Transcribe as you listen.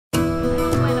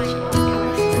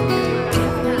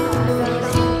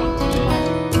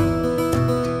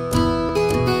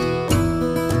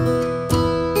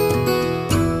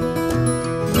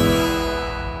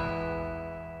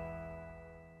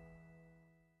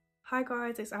Hi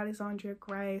guys, it's Alexandria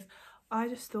Grace. I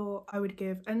just thought I would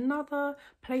give another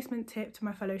placement tip to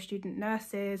my fellow student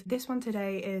nurses. This one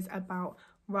today is about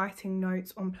writing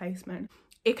notes on placement.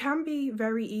 It can be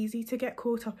very easy to get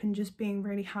caught up in just being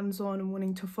really hands-on and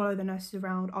wanting to follow the nurses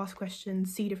around, ask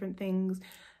questions, see different things,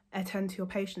 attend to your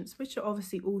patients, which are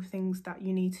obviously all things that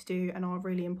you need to do and are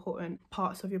really important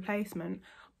parts of your placement.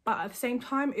 But at the same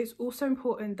time, it's also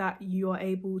important that you are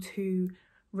able to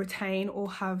retain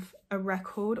or have a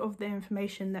record of the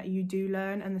information that you do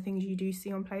learn and the things you do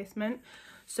see on placement.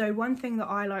 So one thing that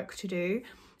I like to do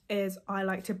is I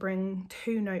like to bring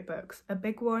two notebooks, a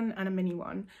big one and a mini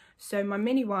one. So my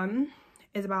mini one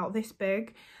is about this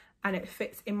big and it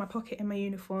fits in my pocket in my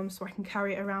uniform, so I can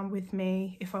carry it around with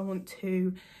me if I want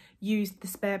to use the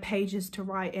spare pages to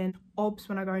write in obs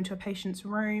when I go into a patient's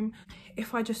room.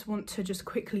 If I just want to just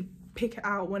quickly pick it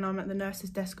out when I'm at the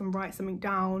nurse's desk and write something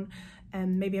down,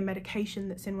 and maybe a medication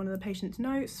that's in one of the patient's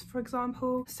notes, for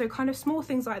example. So kind of small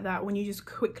things like that, when you just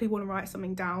quickly want to write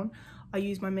something down, I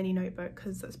use my mini notebook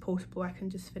because that's portable, I can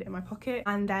just fit it in my pocket.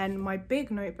 And then my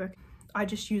big notebook, I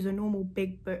just use a normal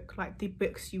big book, like the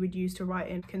books you would use to write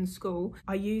in school.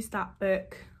 I use that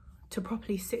book to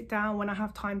properly sit down when I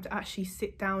have time to actually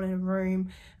sit down in a room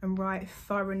and write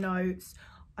thorough notes.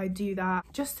 I do that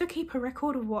just to keep a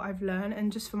record of what I've learned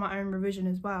and just for my own revision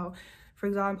as well. For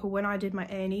example, when I did my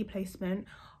A&E placement,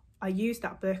 I used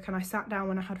that book and I sat down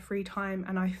when I had free time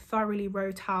and I thoroughly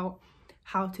wrote out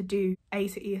how to do A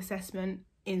to E assessment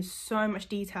in so much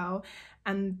detail,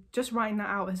 and just writing that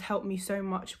out has helped me so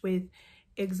much with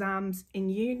exams in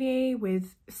uni,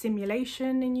 with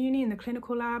simulation in uni in the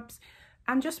clinical labs,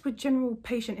 and just with general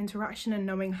patient interaction and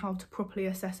knowing how to properly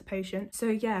assess a patient. So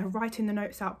yeah, writing the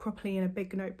notes out properly in a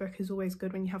big notebook is always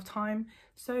good when you have time.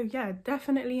 So yeah,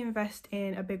 definitely invest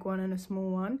in a big one and a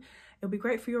small one. It'll be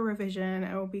great for your revision.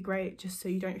 It'll be great just so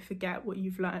you don't forget what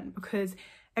you've learned, because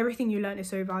everything you learn is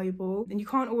so valuable and you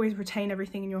can't always retain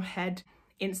everything in your head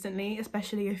instantly,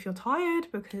 especially if you're tired,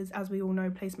 because as we all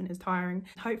know, placement is tiring.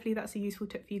 Hopefully that's a useful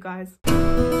tip for you guys.